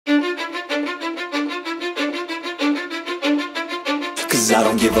Cause I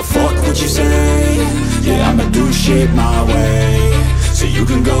don't give a fuck what you say. Yeah, I'ma do shit my way. So you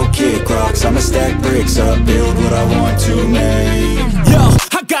can go kick rocks, I'ma stack bricks up, build what I want to make. Yo,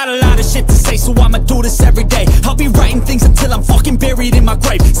 I got a lot of shit to say, so I'ma do this every day. I'll be writing things until I'm fucking buried in my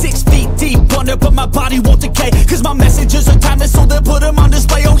grave. 6 feet deep under, but my body won't decay. Cause my messages are timeless, so they'll put them on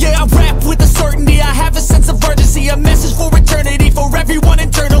display. Oh yeah, I rap with a certainty, I have a sense of urgency. A message for eternity, for everyone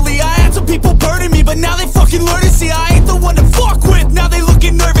internally. I had some people burning me, but now they fucking learn to see I ain't the one to fuck with, now they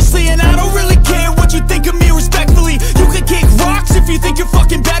looking nervously. And I don't really care what you think of me, respectfully. You can kick rocks if you think you're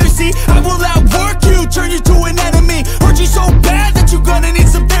fucking better, see. I will outwork you, turn you to an enemy. Hurt you so bad that you're gonna need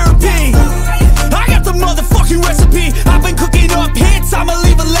some therapy. I got the motherfucking recipe, I've been cooking up hits, I'ma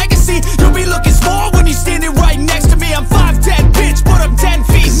leave a legacy. You'll be looking small when you're standing right next to me. I'm 5'10", bitch, but I'm 10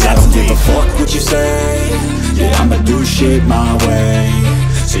 feet next to me. I don't give a fuck what you say. Yeah, I'ma do shit my way.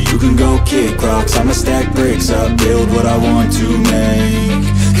 So you can go kick rocks, I'ma stack bricks up, build what I want to make.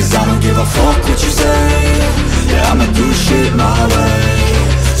 Cause I don't give a fuck what you say. Yeah, I'ma do shit my way.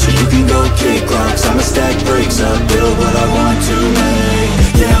 So you can go kick rocks, I'ma stack bricks up, build what I want to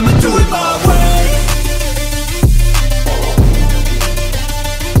make. Yeah, I'ma do it my way.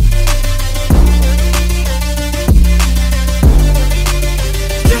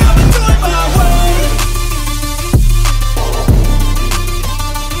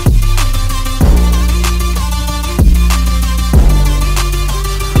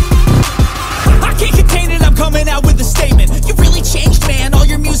 Coming out with a statement. You really changed, man, all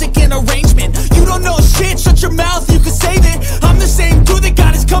your music and arrangement. You don't know shit, shut your mouth, you can save it. I'm the same dude that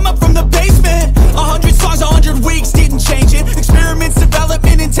got his come up from the basement. 100 songs, 100 weeks, didn't change it. Experiments,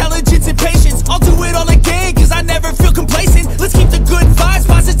 development, intelligence, and patience. I'll do it all again, cause I never feel complacent. Let's keep the good vibes,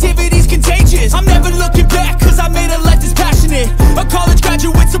 positivity's contagious. I'm never looking back, cause I made a life that's passionate. A college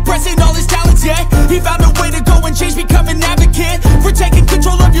graduate suppressing all his talents, yeah. He found a way to go and change, become an advocate for taking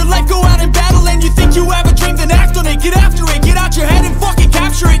control of your life, go out and battle. And you think you have a dream, then act on it, get after it, get out your head and fucking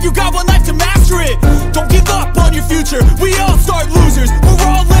capture it. You got one life to master it. Don't give up on your future, we all start losers. We're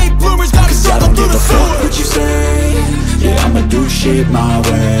all late bloomers, gotta struggle through the sewer. I don't give a fuck what you say. Yeah, I'ma do shit my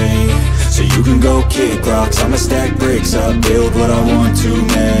way. So you can go kick rocks, I'ma stack bricks up, build what I want to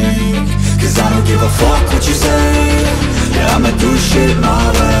make. Cause I don't give a fuck what you say. Yeah, I'ma do shit my